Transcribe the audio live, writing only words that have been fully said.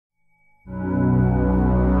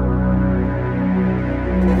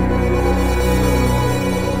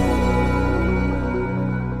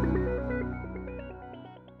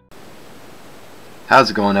How's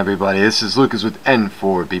it going, everybody? This is Lucas with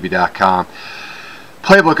N4BB.com.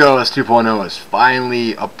 Playbook OS 2.0 is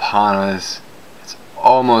finally upon us. It's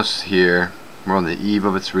almost here. We're on the eve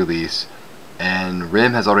of its release, and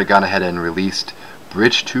RIM has already gone ahead and released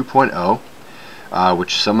Bridge 2.0,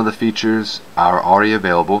 which some of the features are already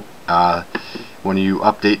available. When you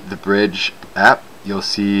update the Bridge app, you'll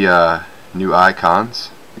see new icons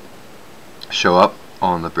show up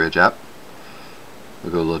on the Bridge app.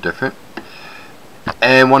 They'll go a little different.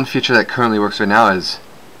 And one feature that currently works right now is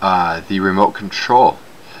the remote control.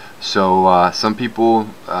 So some people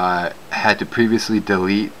had to previously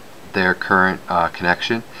delete their current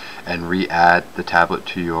connection and re-add the tablet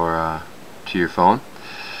to your phone,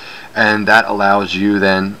 and that allows you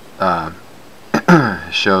then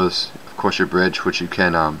shows, of course, your Bridge, which you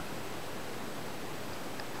can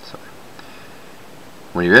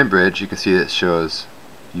when you're in Bridge, you can see that it shows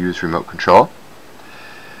use remote control,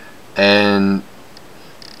 and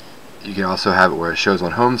you can also have it where it shows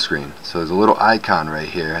on home screen. So there's a little icon right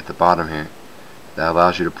here at the bottom here that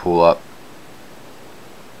allows you to pull up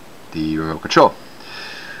the remote control,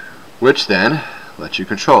 which then lets you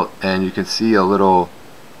control it. And you can see a little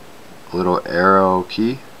arrow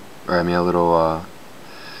key, or I mean a little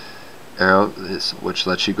arrow which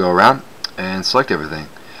lets you go around and select everything.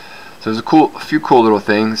 So there's a few cool little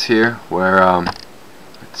things here where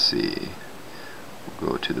let's see, we'll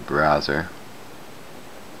go to the browser.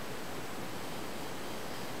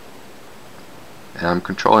 And I'm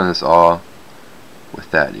controlling this all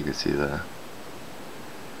with that. You can see the...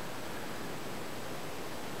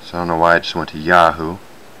 So I don't know why I just went to Yahoo.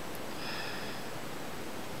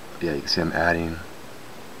 But yeah, you can see I'm adding...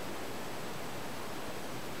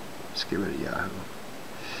 Let's get rid of Yahoo.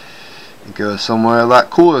 And go somewhere a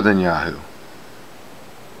lot cooler than Yahoo.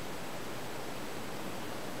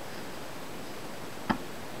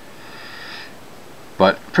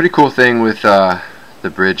 But pretty cool thing with the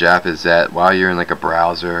Bridge app is that while you're in like a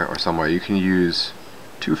browser or somewhere, you can use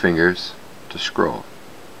two fingers to scroll.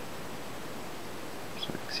 So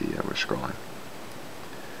you can see we're scrolling.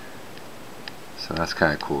 So that's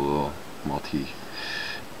kind of cool, little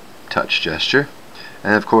multi-touch gesture.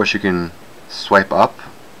 And of course you can swipe up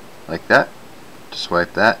like that. To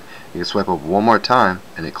swipe that, you can swipe up one more time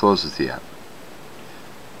and it closes the app.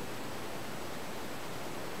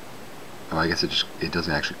 Oh, I guess it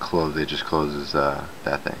doesn't actually close. It just closes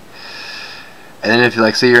that thing. And then if,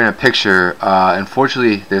 like, say you're in a picture,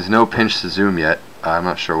 unfortunately there's no pinch to zoom yet. I'm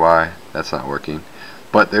not sure why that's not working,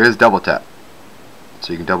 but there is double tap.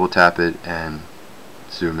 So you can double tap it and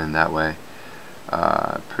zoom in that way.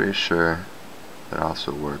 Pretty sure that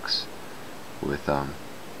also works with the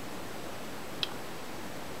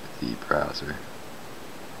browser.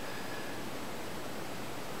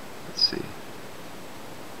 Let's see.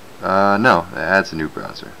 No, it adds a new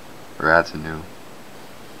browser, or adds a new...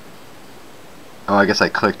 Oh, I guess I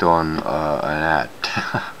clicked on an ad.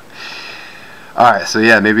 Alright, so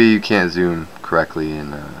yeah, maybe you can't zoom correctly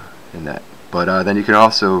in that, but then you can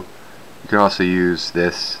also use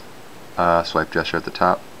this swipe gesture at the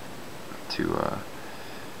top to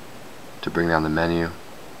bring down the menu.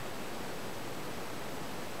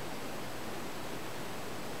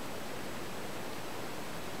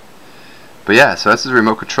 But yeah, so this is a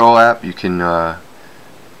remote control app. You can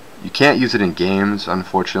you can't use it in games,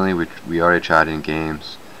 unfortunately. We already tried it in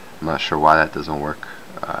games. I'm not sure why that doesn't work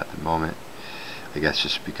at the moment. I guess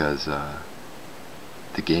just because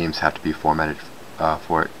the games have to be formatted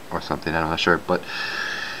for it or something. I'm not sure. But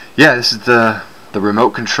yeah, this is the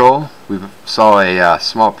remote control. We saw a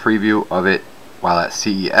small preview of it while at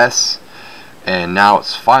CES, and now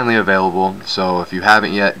it's finally available. So if you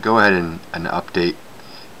haven't yet, go ahead and update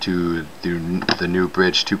to the new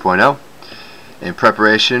Bridge 2.0 in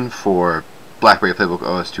preparation for BlackBerry Playbook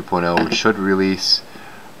OS 2.0, which should release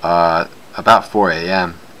about 4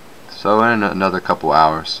 AM, so in another couple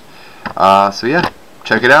hours. So yeah,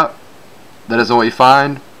 check it out. Let us know what you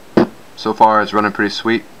find. So far it's running pretty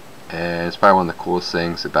sweet, and it's probably one of the coolest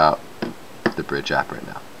things about the Bridge app right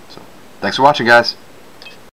now. So thanks for watching, guys.